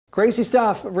Crazy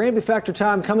stuff. Ramby Factor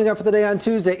time coming up for the day on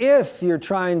Tuesday. If you're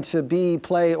trying to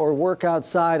play, or work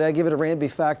outside, I give it a Ramby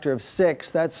Factor of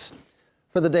 6. That's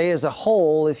for the day as a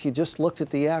whole. If you just looked at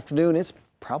the afternoon, it's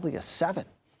probably a 7.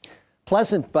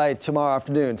 Pleasant by tomorrow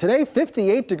afternoon. Today,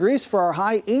 58 degrees for our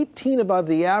high, 18 above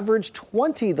the average,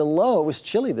 20 the low. It was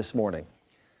chilly this morning.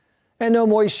 And no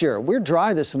moisture. We're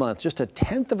dry this month. Just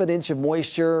 1/10 of an inch of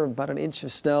moisture, about an inch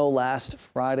of snow last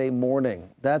Friday morning.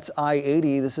 That's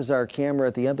I-80. This is our camera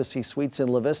at the Embassy Suites in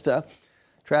La Vista.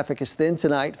 Traffic is thin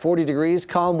tonight. 40 degrees,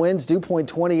 calm winds, dew point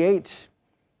 28.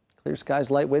 Clear skies,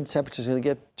 light winds. Temperature's going to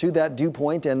get to that dew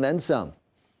point and then some.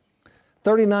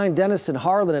 39 Denison,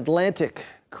 Harlan, Atlantic,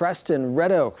 Creston,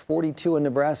 Red Oak, 42 in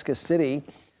Nebraska City.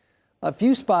 A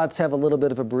few spots have a little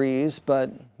bit of a breeze, but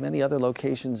many other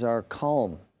locations are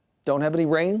calm. Don't have any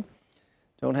rain,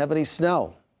 don't have any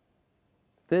snow.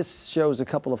 This shows a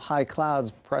couple of high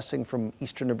clouds pressing from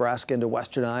eastern Nebraska into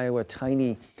western Iowa.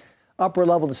 Tiny upper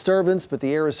level disturbance, but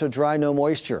the air is so dry, no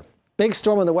moisture. Big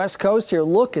storm on the west coast here.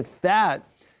 Look at that.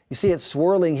 You see it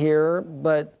swirling here,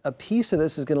 but a piece of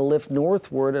this is going to lift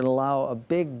northward and allow a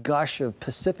big gush of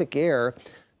Pacific air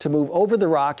to move over the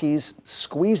Rockies,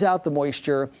 squeeze out the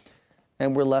moisture,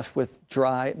 and we're left with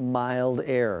dry, mild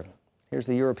air. Here's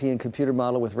the European computer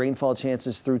model with rainfall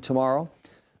chances through tomorrow.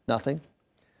 Nothing.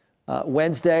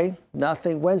 Wednesday,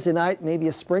 nothing. Wednesday night, maybe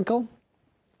a sprinkle.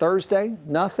 Thursday,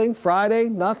 nothing. Friday,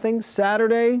 nothing.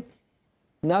 Saturday,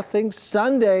 nothing.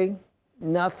 Sunday,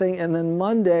 nothing. And then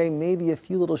Monday, maybe a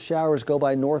few little showers go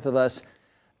by north of us.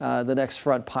 The next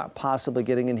front possibly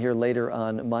getting in here later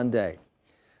on Monday.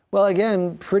 Well,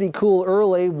 again, pretty cool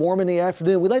early, warm in the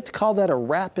afternoon. We like to call that a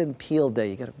wrap and peel day.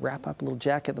 You got to wrap up a little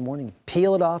jacket in the morning,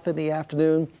 peel it off in the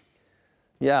afternoon.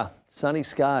 Yeah, sunny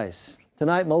skies.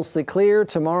 Tonight, mostly clear.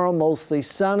 Tomorrow, mostly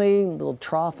sunny. A little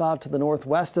trough out to the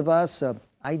northwest of us.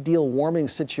 Ideal warming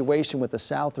situation with a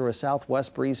south or a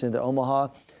southwest breeze into Omaha.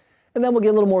 And then we'll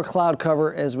get a little more cloud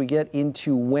cover as we get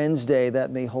into Wednesday.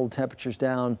 That may hold temperatures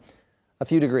down a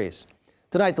few degrees.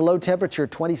 Tonight, the low temperature,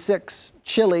 26,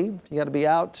 chilly. You got to be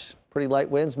out. Pretty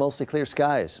light winds, mostly clear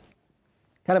skies.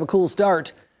 Kind of a cool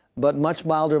start, but much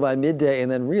milder by midday and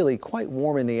then really quite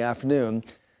warm in the afternoon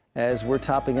as we're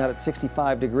topping out at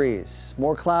 65 degrees.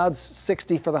 More clouds,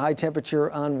 60 for the high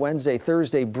temperature on Wednesday.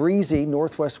 Thursday, breezy,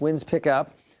 northwest winds pick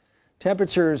up.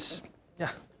 Temperatures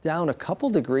down a couple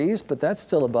degrees, but that's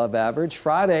still above average.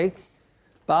 Friday,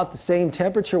 about the same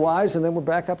temperature-wise, and then we're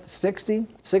back up to 60,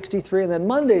 63, and then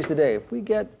Monday's the day. If we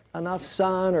get enough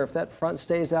sun or if that front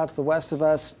stays out to the west of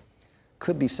us,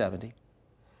 could be 70.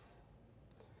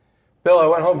 Bill, I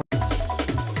went home